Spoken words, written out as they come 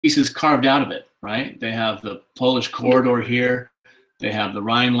pieces carved out of it, right? They have the Polish corridor here. They have the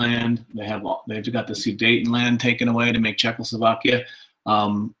Rhineland. They've got the Sudetenland taken away to make Czechoslovakia.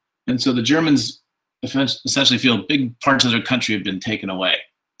 And so the Germans essentially feel big parts of their country have been taken away,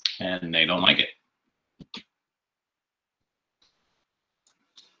 and they don't like it.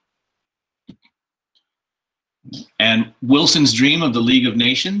 And Wilson's dream of the League of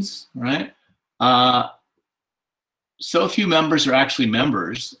Nations, right? So few members are actually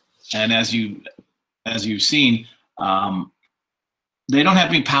members, and as you've seen, they don't have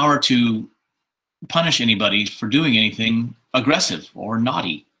any power to punish anybody for doing anything aggressive or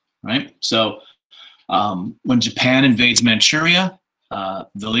naughty, right? So when Japan invades Manchuria,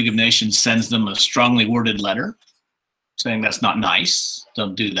 the League of Nations sends them a strongly worded letter saying that's not nice,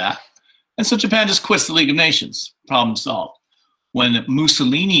 don't do that. And so Japan just quits the League of Nations, problem solved. When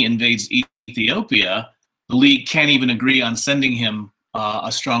Mussolini invades Ethiopia, the League can't even agree on sending him a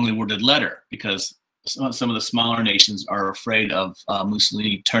strongly worded letter because some of the smaller nations are afraid of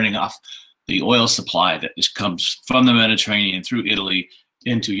Mussolini turning off the oil supply that just comes from the Mediterranean through Italy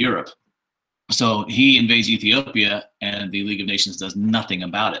into Europe. So he invades Ethiopia, and the League of Nations does nothing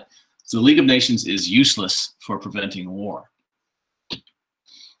about it. So the League of Nations is useless for preventing war.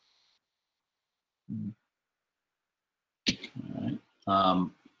 All right.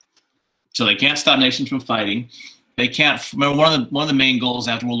 So they can't stop nations from fighting. They can't. Remember, one of the main goals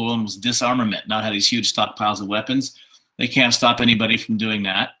after World War I was disarmament, not have these huge stockpiles of weapons. They can't stop anybody from doing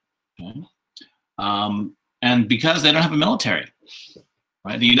that. Okay. And because they don't have a military,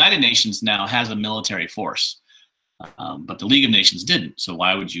 right? The United Nations now has a military force, but the League of Nations didn't. So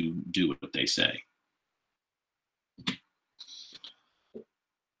why would you do what they say?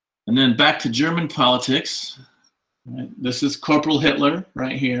 And then back to German politics. Right? This is Corporal Hitler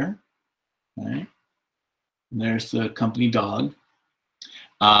right here. Right? And there's the company dog.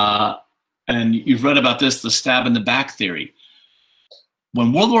 And you've read about this, the stab in the back theory.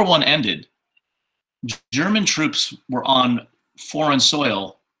 When World War I ended, German troops were on foreign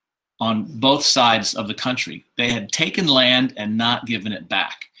soil on both sides of the country. They had taken land and not given it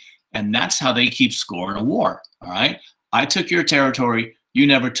back. And that's how they keep score in a war, all right? I took your territory, you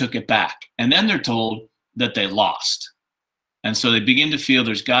never took it back. And then they're told that they lost. And so they begin to feel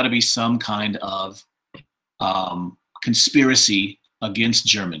there's got to be some kind of conspiracy against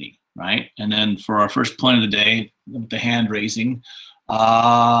Germany, right? And then for our first point of the day, with the hand raising,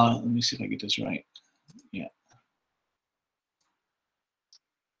 let me see if I get this right. Yeah.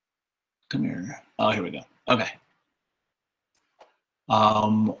 Come here. Oh, here we go. Okay.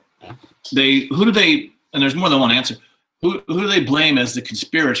 Who do they, and there's more than one answer, who do they blame as the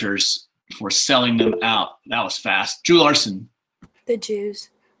conspirators for selling them out? That was fast. Drew Larson. The Jews.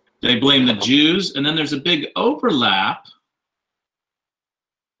 They blame the Jews, and then there's a big overlap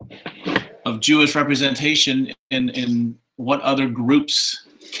of Jewish representation in what other groups?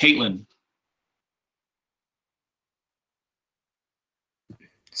 Caitlin.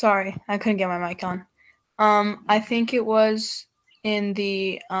 Sorry, I couldn't get my mic on. I think it was in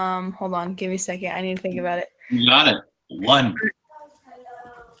the, hold on, give me a second. I need to think about it. You got it. One.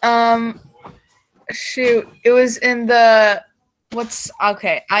 Shoot, it was in the,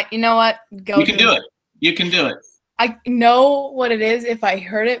 okay, you know what? Go. You can do it. You can do it. I know what it is if I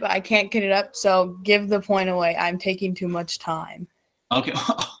heard it, but I can't get it up, so give the point away. I'm taking too much time. Okay.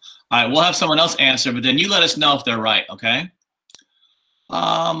 All right, we'll have someone else answer, but then you let us know if they're right, okay?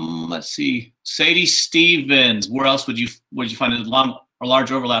 Let's see. Sadie Stevens. Where else would you find a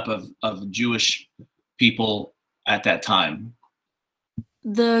large overlap of Jewish people at that time?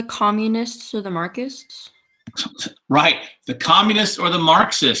 The communists or the Marxists? Right, the communists or the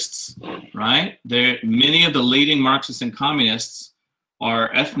Marxists, right? Many of the leading Marxists and communists are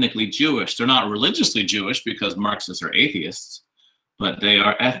ethnically Jewish. They're not religiously Jewish because Marxists are atheists, but they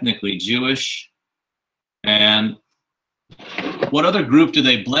are ethnically Jewish. And what other group do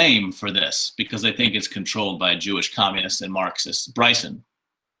they blame for this? Because they think it's controlled by Jewish communists and Marxists. Bryson.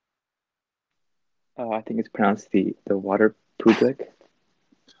 I think it's pronounced the Water Republic.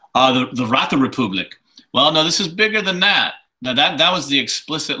 The Ratha Republic. Well, no, this is bigger than that. Now that was the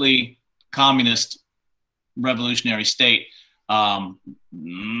explicitly communist revolutionary state. And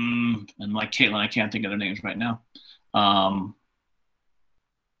like Caitlin, I can't think of their names right now.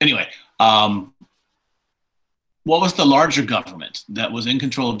 Anyway, what was the larger government that was in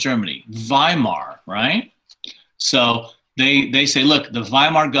control of Germany? Weimar, right? So they say, look, the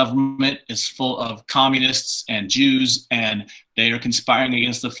Weimar government is full of communists and Jews, and they are conspiring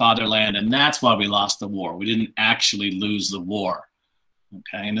against the fatherland, and that's why we lost the war. We didn't actually lose the war.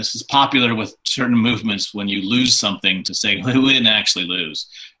 Okay, and this is popular with certain movements when you lose something to say, well, we didn't actually lose.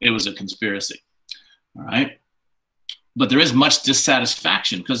 It was a conspiracy. All right. But there is much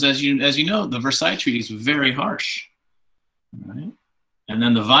dissatisfaction because as you know, the Versailles Treaty is very harsh. All right. And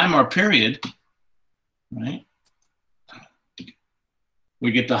then the Weimar period, right?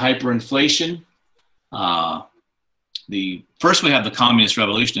 We get the hyperinflation. First we have the Communist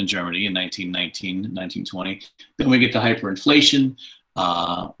Revolution in Germany in 1919, 1920. Then we get the hyperinflation,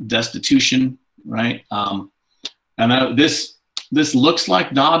 destitution, right? And this looks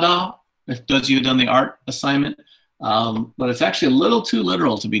like Dada, if those of you have done the art assignment, but it's actually a little too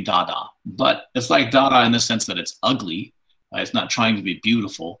literal to be Dada. But it's like Dada in the sense that it's ugly. It's not trying to be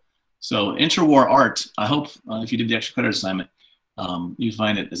beautiful. So interwar art, I hope if you did the extra credit assignment, you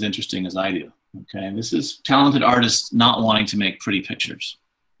find it as interesting as I do. Okay, and this is talented artists not wanting to make pretty pictures.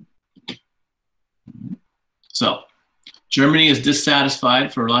 So Germany is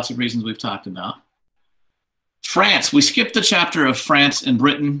dissatisfied for lots of reasons we've talked about. France, we skipped the chapter of France and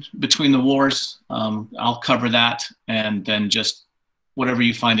Britain between the wars. I'll cover that, and then just whatever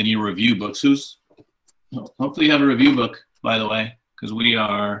you find in your review books. Hopefully you have a review book, by the way, because we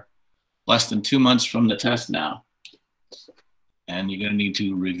are less than 2 months from the test now. And you're going to need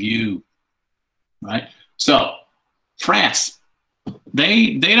to review, right? So France,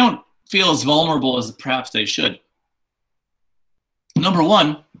 they don't feel as vulnerable as perhaps they should. Number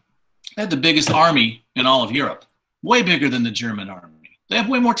one, they had the biggest army in all of Europe, way bigger than the German army. They have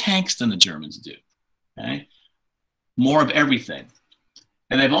way more tanks than the Germans do, okay? More of everything.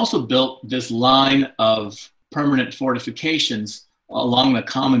 And they've also built this line of permanent fortifications along the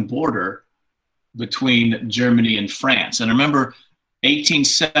common border between Germany and France. And remember,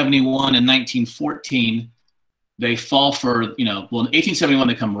 1871 and 1914, they fall for, well, in 1871,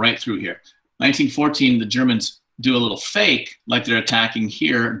 they come right through here. 1914, the Germans do a little fake, like they're attacking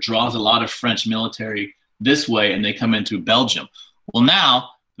here, draws a lot of French military this way, and they come in through Belgium. Well,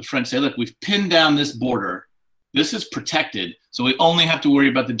 now the French say, look, we've pinned down this border. This is protected, so we only have to worry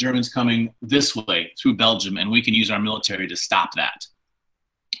about the Germans coming this way through Belgium, and we can use our military to stop that.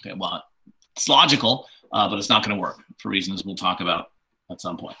 Okay, well, it's logical, but it's not going to work for reasons we'll talk about at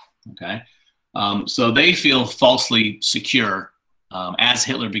some point. Okay, so they feel falsely secure as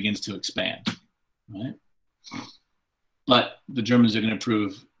Hitler begins to expand. Right, but the Germans are going to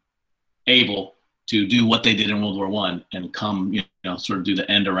prove able to do what they did in World War I and come, sort of do the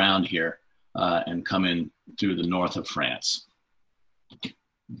end around here and come in through the north of France.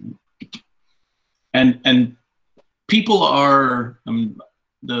 And people are,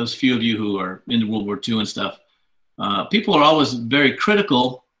 those few of you who are into World War II and stuff, people are always very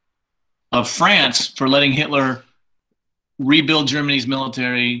critical of France for letting Hitler rebuild Germany's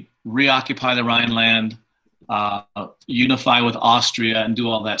military, reoccupy the Rhineland, unify with Austria and do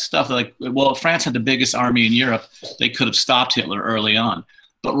all that stuff. They're like, well, France had the biggest army in Europe. They could have stopped Hitler early on.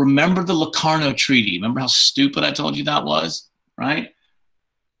 But remember the Locarno Treaty. Remember how stupid I told you that was, right?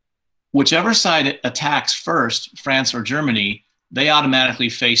 Whichever side attacks first, France or Germany, they automatically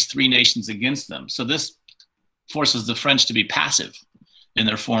face 3 nations against them. So this forces the French to be passive in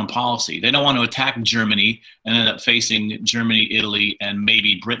their foreign policy. They don't want to attack Germany and end up facing Germany, Italy, and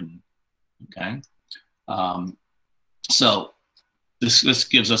maybe Britain, okay? So this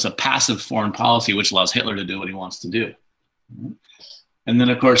gives us a passive foreign policy, which allows Hitler to do what he wants to do. And then,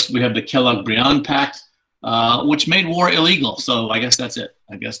 of course, we have the Kellogg-Briand Pact, which made war illegal. So I guess that's it.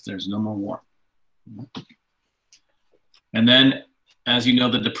 I guess there's no more war. And then, as you know,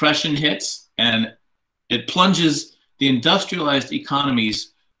 the Depression hits, and it plunges the industrialized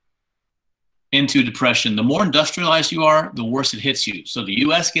economies into depression. The more industrialized you are, the worse it hits you. So the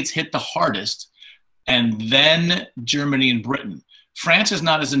US gets hit the hardest, and then Germany and Britain. France is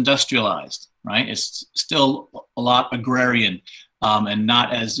not as industrialized, right? It's still a lot agrarian and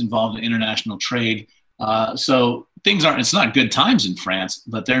not as involved in international trade. So things aren't, it's not good times in France,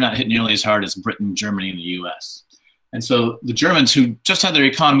 but they're not hit nearly as hard as Britain, Germany, and the US. And so the Germans, who just had their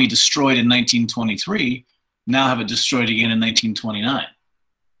economy destroyed in 1923, now have it destroyed again in 1929.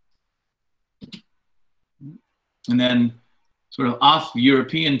 And then, sort of off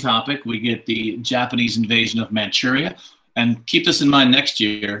European topic, we get the Japanese invasion of Manchuria. And keep this in mind next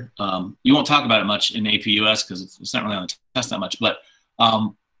year. You won't talk about it much in AP US because it's not really on the test that much. But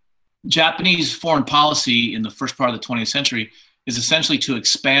Japanese foreign policy in the first part of the 20th century is essentially to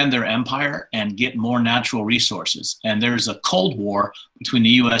expand their empire and get more natural resources. And there's a Cold War between the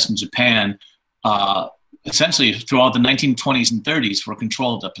US and Japan essentially throughout the 1920s and 30s for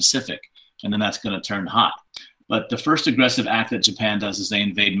control of the Pacific. And then that's going to turn hot. But the first aggressive act that Japan does is they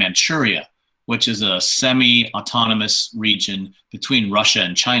invade Manchuria, which is a semi-autonomous region between Russia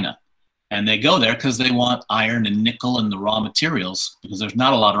and China. And they go there because they want iron and nickel and the raw materials, because there's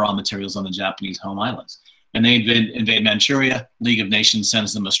not a lot of raw materials on the Japanese home islands. And they invade Manchuria. League of Nations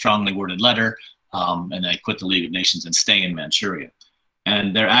sends them a strongly worded letter, and they quit the League of Nations and stay in Manchuria.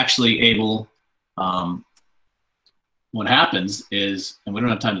 And they're actually able, what happens is, and we don't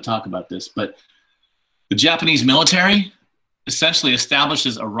have time to talk about this, but the Japanese military essentially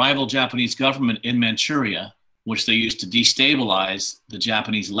establishes a rival Japanese government in Manchuria, which they use to destabilize the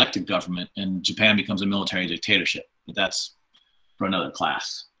Japanese elected government, and Japan becomes a military dictatorship. But that's for another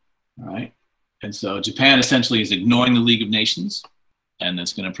class, all right? And so Japan essentially is ignoring the League of Nations, and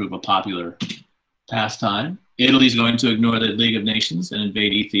it's going to prove a popular pastime. Italy's going to ignore the League of Nations and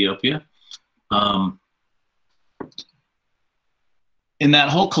invade Ethiopia. In that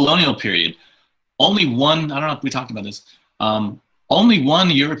whole colonial period, only one, I don't know if we talked about this, only one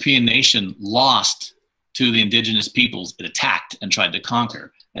European nation lost to the indigenous peoples it attacked and tried to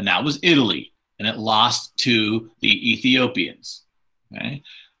conquer, and that was Italy, and it lost to the Ethiopians, okay?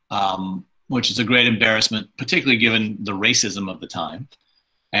 Which is a great embarrassment, particularly given the racism of the time.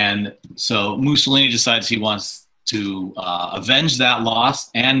 And so Mussolini decides he wants to avenge that loss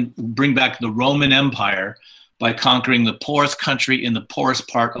and bring back the Roman Empire by conquering the poorest country in the poorest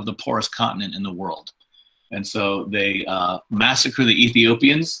part of the poorest continent in the world. And so they massacre the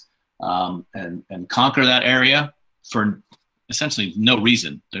Ethiopians and conquer that area for essentially no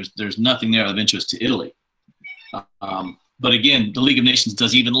reason. There's nothing there of interest to Italy. But again, the League of Nations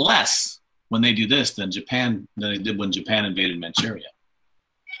does even less when they do this than they did when Japan invaded Manchuria.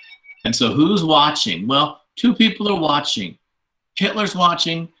 And so who's watching? Well, two people are watching. Hitler's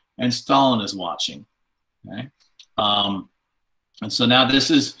watching and Stalin is watching. Okay? And so now this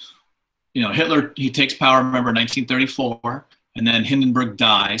is, Hitler, he takes power, remember, 1934, and then Hindenburg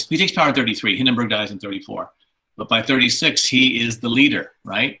dies. He takes power in 33. Hindenburg dies in 34. But by 36, he is the leader,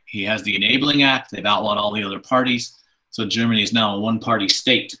 right? He has the Enabling Act. They've outlawed all the other parties. So Germany is now a one-party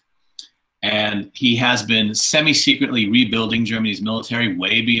state. And he has been semi-secretly rebuilding Germany's military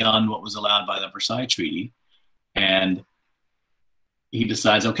way beyond what was allowed by the Versailles Treaty. And he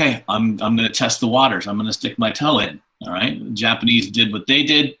decides, okay, I'm going to test the waters. I'm going to stick my toe in, all right? The Japanese did what they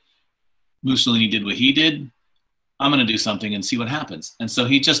did. Mussolini did what he did. I'm going to do something and see what happens. And so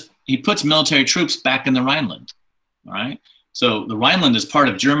he puts military troops back in the Rhineland, all right? So the Rhineland is part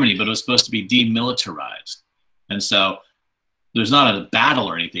of Germany, but it was supposed to be demilitarized. And so there's not a battle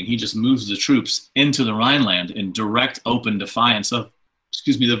or anything. He just moves the troops into the Rhineland in direct, open defiance of,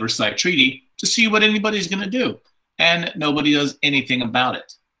 the Versailles Treaty to see what anybody's going to do. And nobody does anything about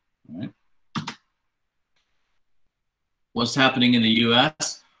it. All right? What's happening in the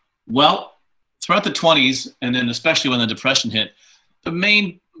U.S.? Well, throughout the 20s, and then especially when the Depression hit,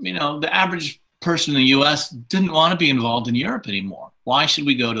 the average person in the U.S. didn't want to be involved in Europe anymore. Why should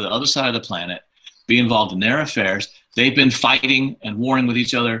we go to the other side of the planet, be involved in their affairs? They've been fighting and warring with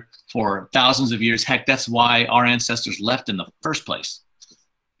each other for thousands of years. Heck, that's why our ancestors left in the first place.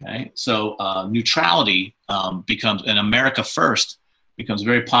 Okay? So neutrality becomes, and America first becomes a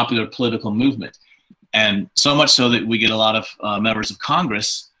very popular political movement. And so much so that we get a lot of members of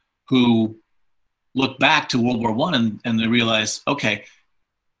Congress who look back to World War I and they realize, okay,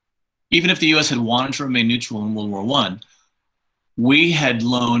 even if the U.S. had wanted to remain neutral in World War I, we had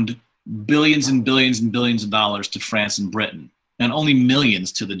loaned billions and billions and billions of dollars to France and Britain, and only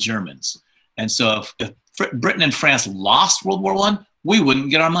millions to the Germans. And so if Britain and France lost World War I, we wouldn't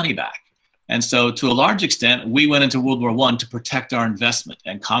get our money back. And so to a large extent, we went into World War I to protect our investment,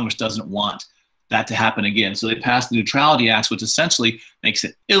 and Congress doesn't want that to happen again. So they passed the Neutrality Act, which essentially makes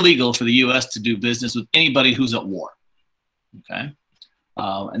it illegal for the U.S. to do business with anybody who's at war. Okay?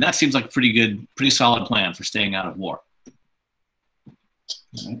 And that seems like a pretty solid plan for staying out of war.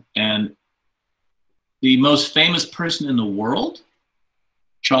 Okay. And the most famous person in the world,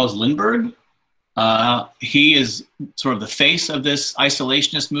 Charles Lindbergh, he is sort of the face of this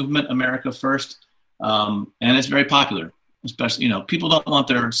isolationist movement, America First, and it's very popular. Especially, people don't want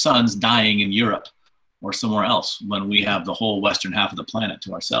their sons dying in Europe or somewhere else when we have the whole western half of the planet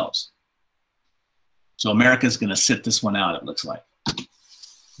to ourselves. So America's going to sit this one out, it looks like.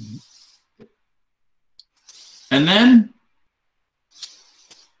 And then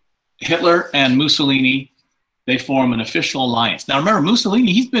Hitler and Mussolini, they form an official alliance. Now remember,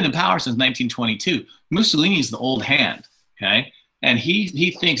 Mussolini, he's been in power since 1922. Mussolini's the old hand, okay? And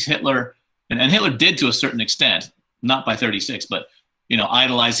he thinks Hitler, and Hitler did to a certain extent, not by 36, but,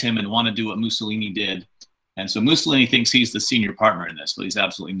 idolize him and want to do what Mussolini did. And so Mussolini thinks he's the senior partner in this, but he's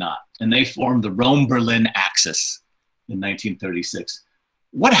absolutely not. And they formed the Rome-Berlin Axis in 1936.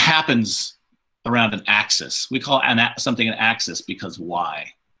 What happens around an axis. We call something an axis because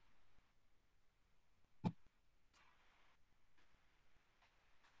why?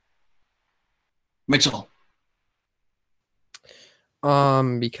 Mitchell.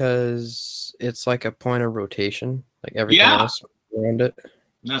 Because it's like a point of rotation, like everything else around it.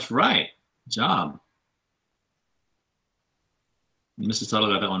 That's right. Good job. Mrs.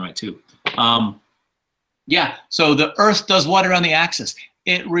 Tuttle got that one right too. Yeah, so the Earth does what around the axis?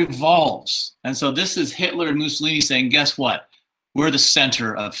 It revolves. And so this is Hitler and Mussolini saying, guess what? We're the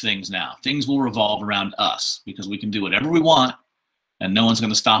center of things now. Things will revolve around us because we can do whatever we want and no one's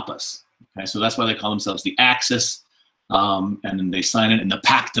going to stop us. Okay, so that's why they call themselves the Axis. And then they sign it in the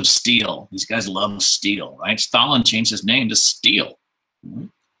Pact of Steel. These guys love steel, right? Stalin changed his name to Steel.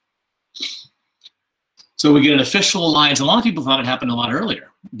 So we get an official alliance. A lot of people thought it happened a lot earlier,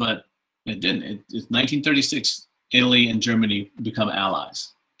 but it didn't. It's 1936, Italy and Germany become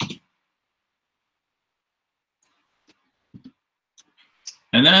allies.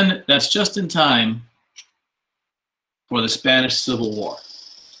 And then that's just in time for the Spanish Civil War.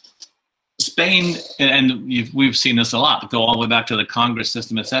 Spain, and we've seen this a lot, go all the way back to the Congress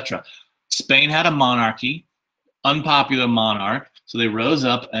system, etc. Spain had a monarchy, unpopular monarch, so they rose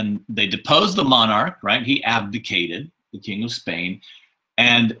up and they deposed the monarch, right? He abdicated, the king of Spain,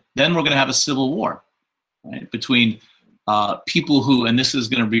 and then we're going to have a civil war, right? Between people who, and this is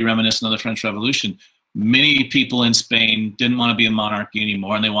going to be reminiscent of the French Revolution, many people in Spain didn't want to be a monarchy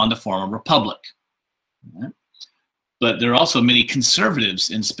anymore, and they wanted to form a republic. Right? But there are also many conservatives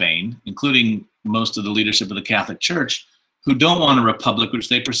in Spain, including most of the leadership of the Catholic Church, who don't want a republic, which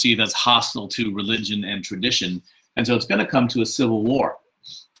they perceive as hostile to religion and tradition. And so it's going to come to a civil war,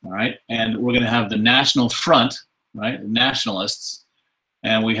 all right? And we're going to have the National Front, right, the nationalists,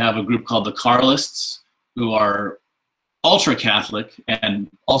 and we have a group called the Carlists, who are ultra-Catholic and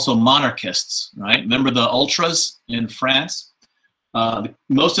also monarchists, right? Remember the ultras in France?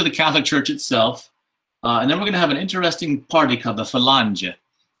 Most of the Catholic Church itself. And then we're going to have an interesting party called the Falange.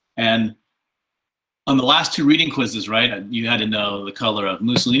 And on the last two reading quizzes, right, you had to know the color of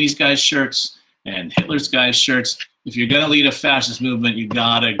Mussolini's guys' shirts and Hitler's guys' shirts. If you're going to lead a fascist movement, you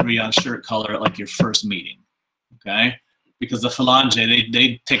got to agree on shirt color at like your first meeting, okay? Because the Falange,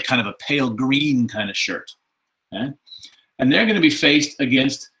 they take kind of a pale green kind of shirt, okay? And they're going to be faced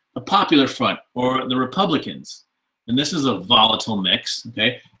against the Popular Front or the Republicans. And this is a volatile mix,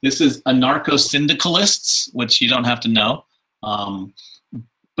 okay? This is anarcho-syndicalists, which you don't have to know.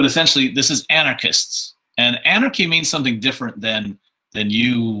 But essentially, this is anarchists. And anarchy means something different than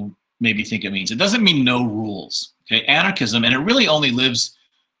you maybe think it means. It doesn't mean no rules, okay? Anarchism, and it really only lives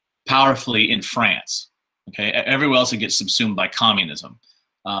powerfully in France, okay? Everywhere else it gets subsumed by communism.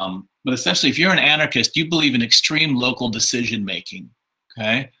 But essentially, if you're an anarchist, you believe in extreme local decision-making,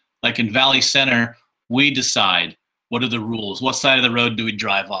 okay? Like in Valley Center, we decide what are the rules? What side of the road do we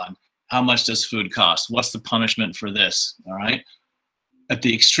drive on? How much does food cost? What's the punishment for this, all right? At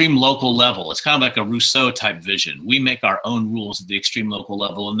the extreme local level, it's kind of like a Rousseau type vision. We make our own rules at the extreme local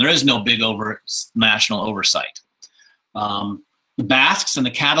level, and there is no big national oversight. The Basques and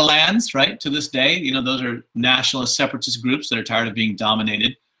the Catalans, right, to this day, you know, those are nationalist separatist groups that are tired of being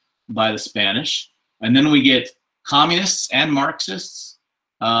dominated by the Spanish. And then we get communists and Marxists,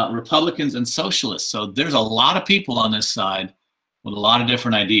 Republicans and socialists. So there's a lot of people on this side with a lot of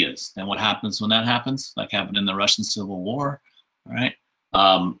different ideas. And what happens when that happens, like happened in the Russian Civil War, all right?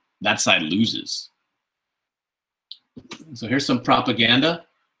 That side loses. So here's some propaganda.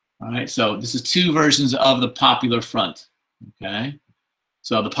 All right, so this is two versions of the Popular Front, okay?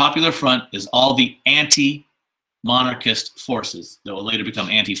 So the Popular Front is all the anti-monarchist forces that will later become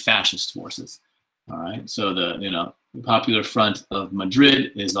anti-fascist forces. All right, so the Popular Front of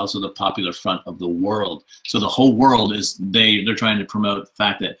Madrid is also the Popular Front of the world. So the whole world is, they're trying to promote the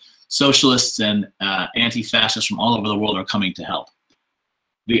fact that socialists and anti-fascists from all over the world are coming to help.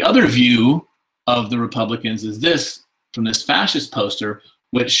 The other view of the Republicans is this, from this fascist poster,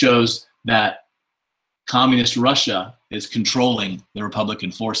 which shows that communist Russia is controlling the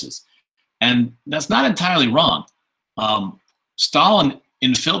Republican forces. And that's not entirely wrong. Stalin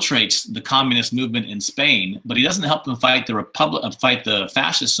infiltrates the communist movement in Spain, but he doesn't help them fight the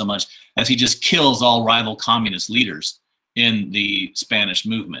fascists so much as he just kills all rival communist leaders in the Spanish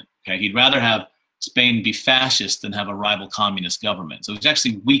movement. Okay, he'd rather have Spain be fascist than have a rival communist government. So he's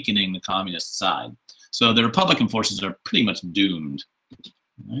actually weakening the communist side. So the Republican forces are pretty much doomed.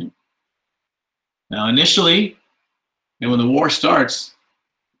 Right? Now, initially, and when the war starts,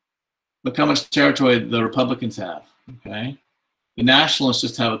 look how much territory the Republicans have. Okay. The nationalists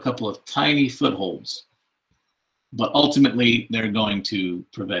just have a couple of tiny footholds, but ultimately they're going to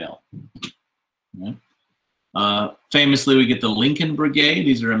prevail. Right? Famously, we get the Lincoln Brigade.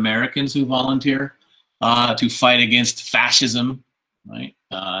 These are Americans who volunteer to fight against fascism, right,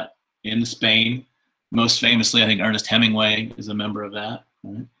 in Spain. Most famously, I think Ernest Hemingway is a member of that.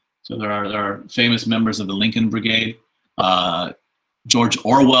 Right? So there are famous members of the Lincoln Brigade. George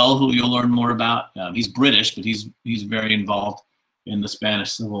Orwell, who you'll learn more about. He's British, but he's very involved in the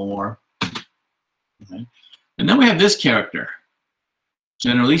Spanish Civil War. Okay. And then we have this character,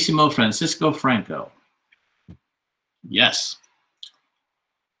 Generalissimo Francisco Franco. Yes.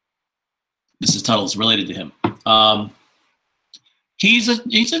 This is titles related to him. He's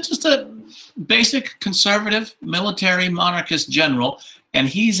just a basic conservative military monarchist general, and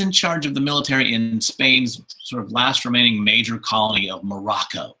he's in charge of the military in Spain's sort of last remaining major colony of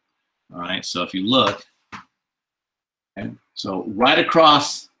Morocco. All right, so if you look, okay, so right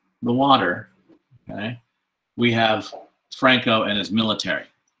across the water, okay, we have Franco and his military.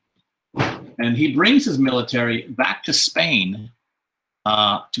 And he brings his military back to Spain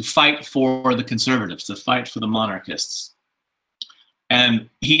to fight for the conservatives, to fight for the monarchists. And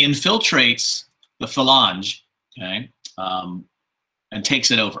he infiltrates the Falange, okay, and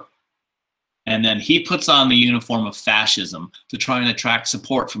takes it over. And then he puts on the uniform of fascism to try and attract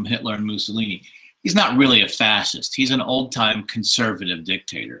support from Hitler and Mussolini. He's not really a fascist. He's an old-time conservative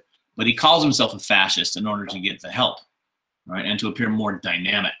dictator, but he calls himself a fascist in order to get the help, right, and to appear more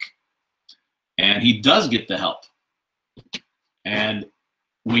dynamic. And he does get the help. And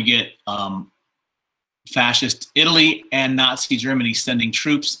we get fascist Italy and Nazi Germany sending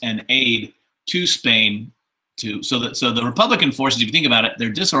troops and aid to Spain. So the Republican forces, if you think about it, they're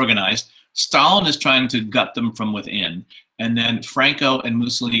disorganized. Stalin is trying to gut them from within. And then Franco and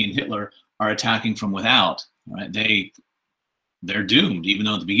Mussolini and Hitler are attacking from without. Right? They're doomed, even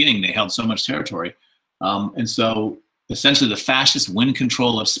though at the beginning they held so much territory. And so essentially the fascists win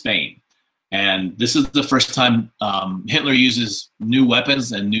control of Spain. And this is the first time Hitler uses new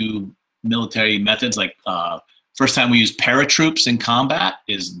weapons and new military methods. Like first time we use paratroops in combat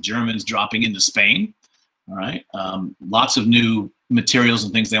is Germans dropping into Spain. All right, lots of new materials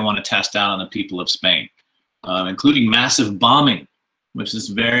and things they want to test out on the people of Spain, including massive bombing, which is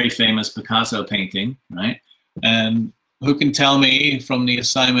very famous Picasso painting, right? And who can tell me from the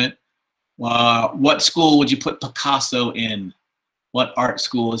assignment, what school would you put Picasso in? What art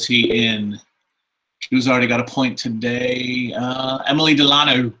school is he in? Who's already got a point today? Emily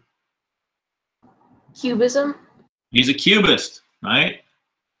Delano. Cubism. He's a cubist, right?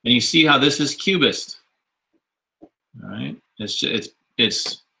 And you see how this is cubist. All right, it's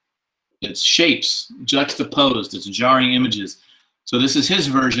shapes juxtaposed. It's jarring images. So this is his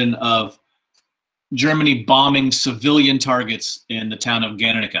version of Germany bombing civilian targets in the town of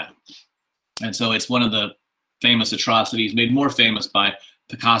Guernica, and so it's one of the famous atrocities, made more famous by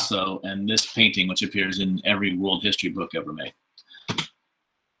Picasso and this painting, which appears in every world history book ever made.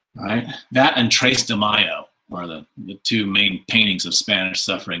 All right, that and Tres de Mayo are the two main paintings of Spanish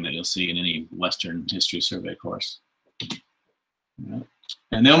suffering that you'll see in any Western history survey course.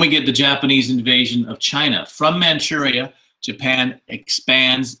 And then we get the Japanese invasion of China. From Manchuria, Japan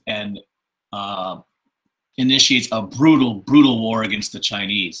expands and initiates a brutal war against the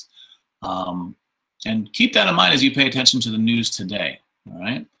Chinese. And keep that in mind as you pay attention to the news today. All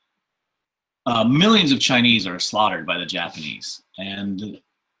right, millions of Chinese are slaughtered by the Japanese, and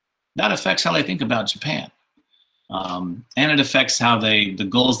that affects how they think about Japan. And it affects how the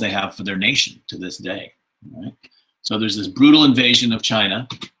goals they have for their nation to this day. All right? So there's this brutal invasion of China.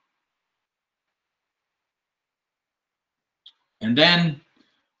 And then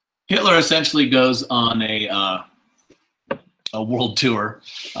Hitler essentially goes on a world tour,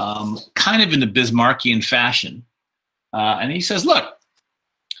 kind of in the Bismarckian fashion. And he says, look,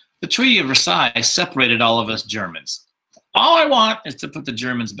 the Treaty of Versailles separated all of us Germans. All I want is to put the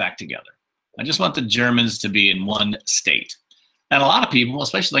Germans back together. I just want the Germans to be in one state. And a lot of people,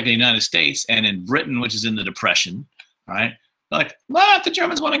 especially like in the United States and in Britain, which is in the Depression, right? They're like, well, if the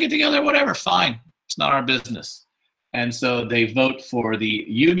Germans want to get together, whatever, fine. It's not our business. And so they vote for the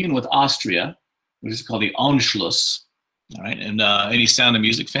union with Austria, which is called the Anschluss. All right. And any Sound of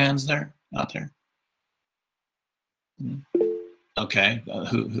Music fans there out there? Okay.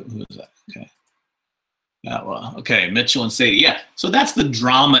 Who is that? Okay. Well, okay, Mitchell and Sadie. Yeah, so that's the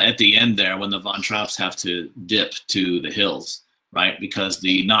drama at the end there when the Von Trapps have to dip to the hills, right? Because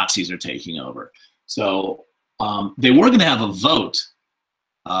the Nazis are taking over. So they were going to have a vote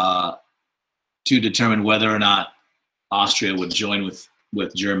to determine whether or not Austria would join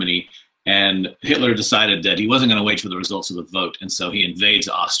with Germany. And Hitler decided that he wasn't going to wait for the results of the vote. And so he invades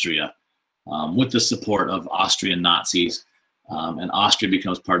Austria with the support of Austrian Nazis. And Austria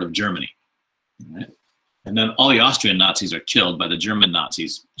becomes part of Germany. right? And then all the Austrian Nazis are killed by the German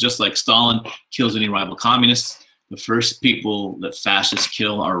Nazis. Just like Stalin kills any rival communists, the first people that fascists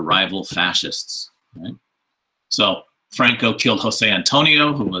kill are rival fascists, right? So Franco killed Jose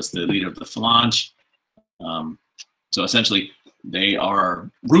Antonio, who was the leader of the Falange. So essentially, they are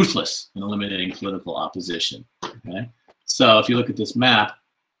ruthless in eliminating political opposition, okay? So if you look at this map,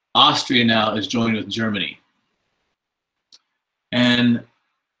 Austria now is joined with Germany. And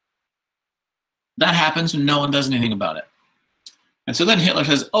that happens and no one does anything about it. And so then Hitler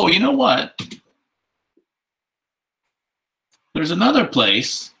says, oh, you know what? There's another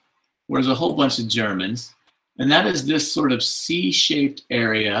place where there's a whole bunch of Germans, and that is this sort of C-shaped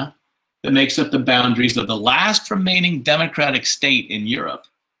area that makes up the boundaries of the last remaining democratic state in Europe,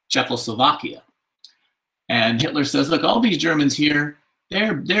 Czechoslovakia. And Hitler says, look, all these Germans here,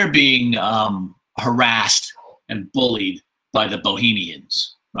 they're being harassed and bullied by the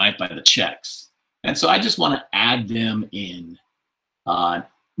Bohemians, right, by the Czechs. And so I just want to add them in,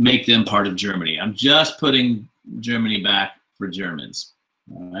 make them part of Germany. I'm just putting Germany back for Germans,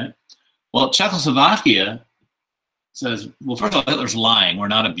 all right? Well, Czechoslovakia says, well, first of all, Hitler's lying. We're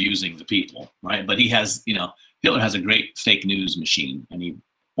not abusing the people, right? But he has, you know, Hitler has a great fake news machine, and he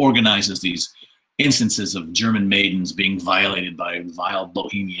organizes these instances of German maidens being violated by vile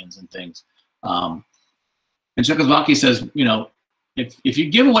Bohemians and things. And Czechoslovakia says, you know, if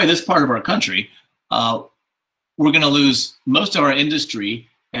you give away this part of our country, we're going to lose most of our industry,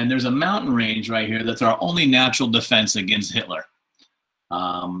 and there's a mountain range right here that's our only natural defense against Hitler.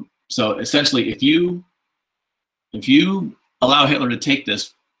 So essentially, if you allow Hitler to take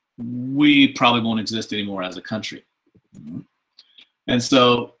this, we probably won't exist anymore as a country. And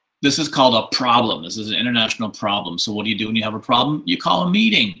so this is called a problem. This is an international problem. So what do you do when you have a problem? You call a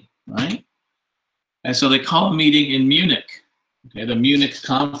meeting, right? And so they call a meeting in Munich, okay, the Munich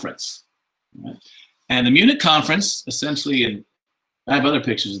Conference. Right? And the Munich Conference, essentially, and I have other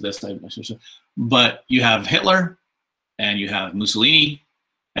pictures of this, but you have Hitler, and you have Mussolini,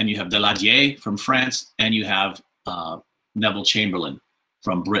 and you have Daladier from France, and you have Neville Chamberlain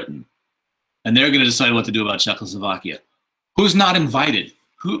from Britain. And they're going to decide what to do about Czechoslovakia. Who's not invited?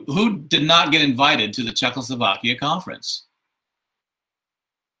 Who did not get invited to the Czechoslovakia conference?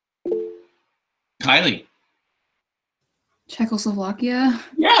 Kylie. Czechoslovakia?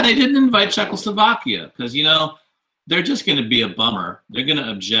 Yeah, they didn't invite Czechoslovakia because, you know, they're just going to be a bummer. They're going to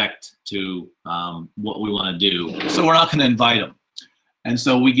object to what we want to do. So we're not going to invite them. And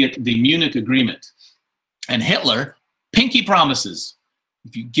so we get the Munich Agreement. And Hitler, pinky promises,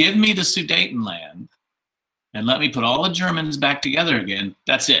 if you give me the Sudetenland and let me put all the Germans back together again,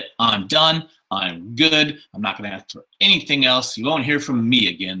 that's it. I'm done. I'm good. I'm not going to ask for anything else. You won't hear from me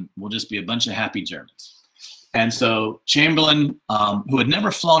again. We'll just be a bunch of happy Germans. And so Chamberlain, who had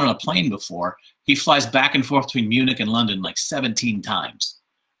never flown on a plane before, he flies back and forth between Munich and London like 17 times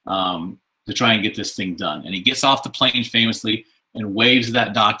to try and get this thing done. And he gets off the plane famously and waves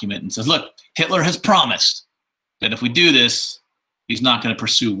that document and says, look, Hitler has promised that if we do this, he's not going to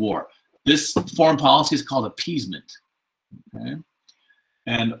pursue war. This foreign policy is called appeasement. Okay?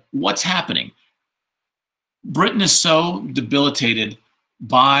 And what's happening? Britain is so debilitated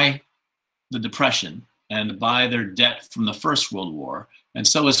by the Depression and by their debt from the First World War, and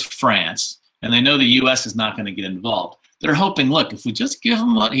so is France, and they know the US is not going to get involved. They're hoping, look, if we just give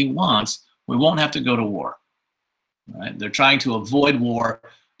him what he wants, we won't have to go to war. Right? They're trying to avoid war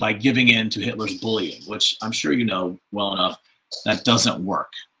by giving in to Hitler's bullying, which I'm sure you know well enough that doesn't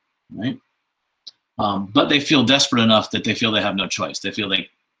work. Right? But they feel desperate enough that they feel they have no choice. They feel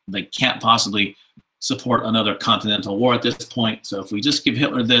they can't possibly support another continental war at this point. So if we just give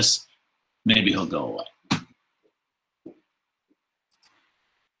Hitler this, maybe he'll go away.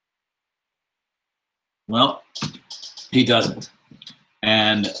 Well, he doesn't.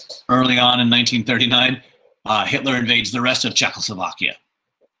 And early on in 1939, Hitler invades the rest of Czechoslovakia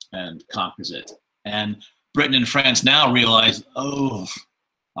and conquers it. And Britain and France now realize, oh,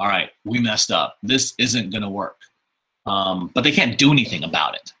 all right, we messed up. This isn't going to work. But they can't do anything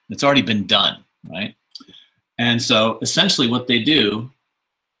about it. It's already been done, right? And so essentially what they do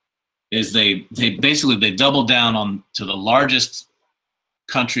is they double down on to the largest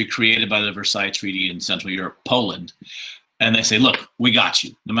country created by the Versailles Treaty in Central Europe, Poland. And they say, look, we got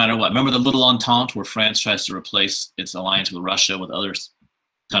you, no matter what. Remember the little entente where France tries to replace its alliance with Russia with other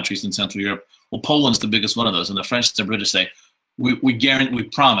countries in Central Europe? Well, Poland's the biggest one of those. And the French and the British say, we guarantee, we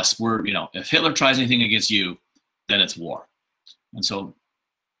promise, if Hitler tries anything against you, then it's war. And so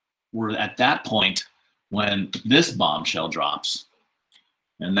we're at that point when this bombshell drops,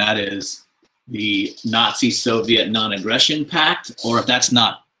 and that is the Nazi-Soviet Non-Aggression Pact, or if that's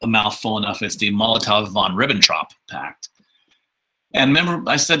not a mouthful enough. It's the Molotov-von Ribbentrop Pact. And remember,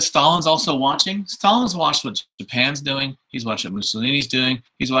 I said Stalin's also watching. Stalin's watched what Japan's doing. He's watched what Mussolini's doing.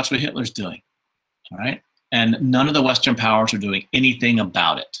 He's watched what Hitler's doing. All right? And none of the Western powers are doing anything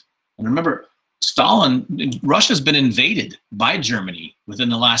about it. And remember, Russia's been invaded by Germany within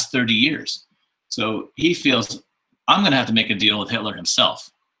the last 30 years. So he feels, I'm going to have to make a deal with Hitler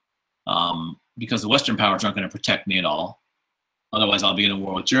himself because the Western powers aren't going to protect me at all. Otherwise, I'll be in a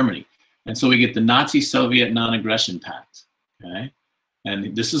war with Germany. And so we get the Nazi-Soviet Non-Aggression Pact. Okay?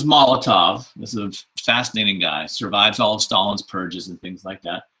 And this is Molotov. This is a fascinating guy. Survives all of Stalin's purges and things like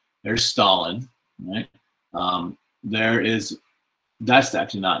that. There's Stalin, right? That's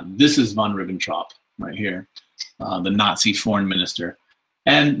actually not. This is von Ribbentrop right here, the Nazi foreign minister.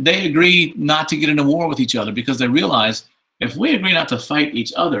 And they agree not to get into war with each other because they realize if we agree not to fight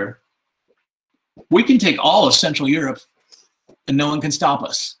each other, we can take all of Central Europe and no one can stop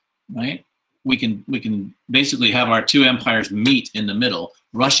us, right? We can basically have our two empires meet in the middle.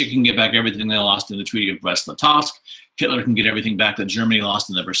 Russia can get back everything they lost in the Treaty of Brest-Litovsk. Hitler can get everything back that Germany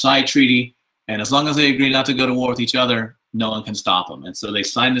lost in the Versailles Treaty. And as long as they agree not to go to war with each other, no one can stop them. And so they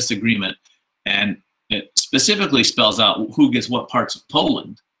signed this agreement, and it specifically spells out who gets what parts of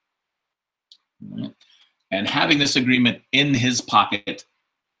Poland. Right? And having this agreement in his pocket,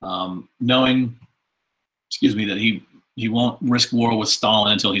 knowing, that he won't risk war with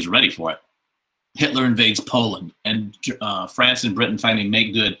Stalin until he's ready for it. Hitler invades Poland, and France and Britain finally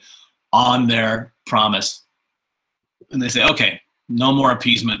make good on their promise. And they say, okay, no more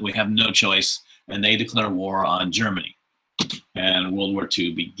appeasement. We have no choice. And they declare war on Germany. And World War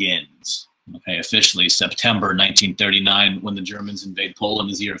II begins. Okay, officially September 1939, when the Germans invade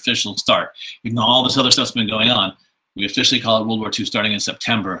Poland, is your official start. Even though all this other stuff's been going on, we officially call it World War II starting in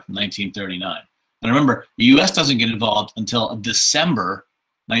September 1939. And remember, the U.S. doesn't get involved until December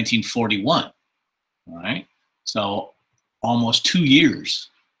 1941. All right, so almost 2 years,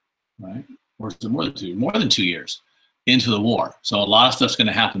 right? Or is it more than 2 years? More than 2 years into the war. So a lot of stuff's going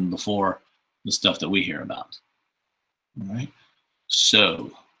to happen before the stuff that we hear about. All right,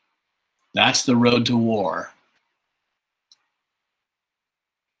 so that's the road to war.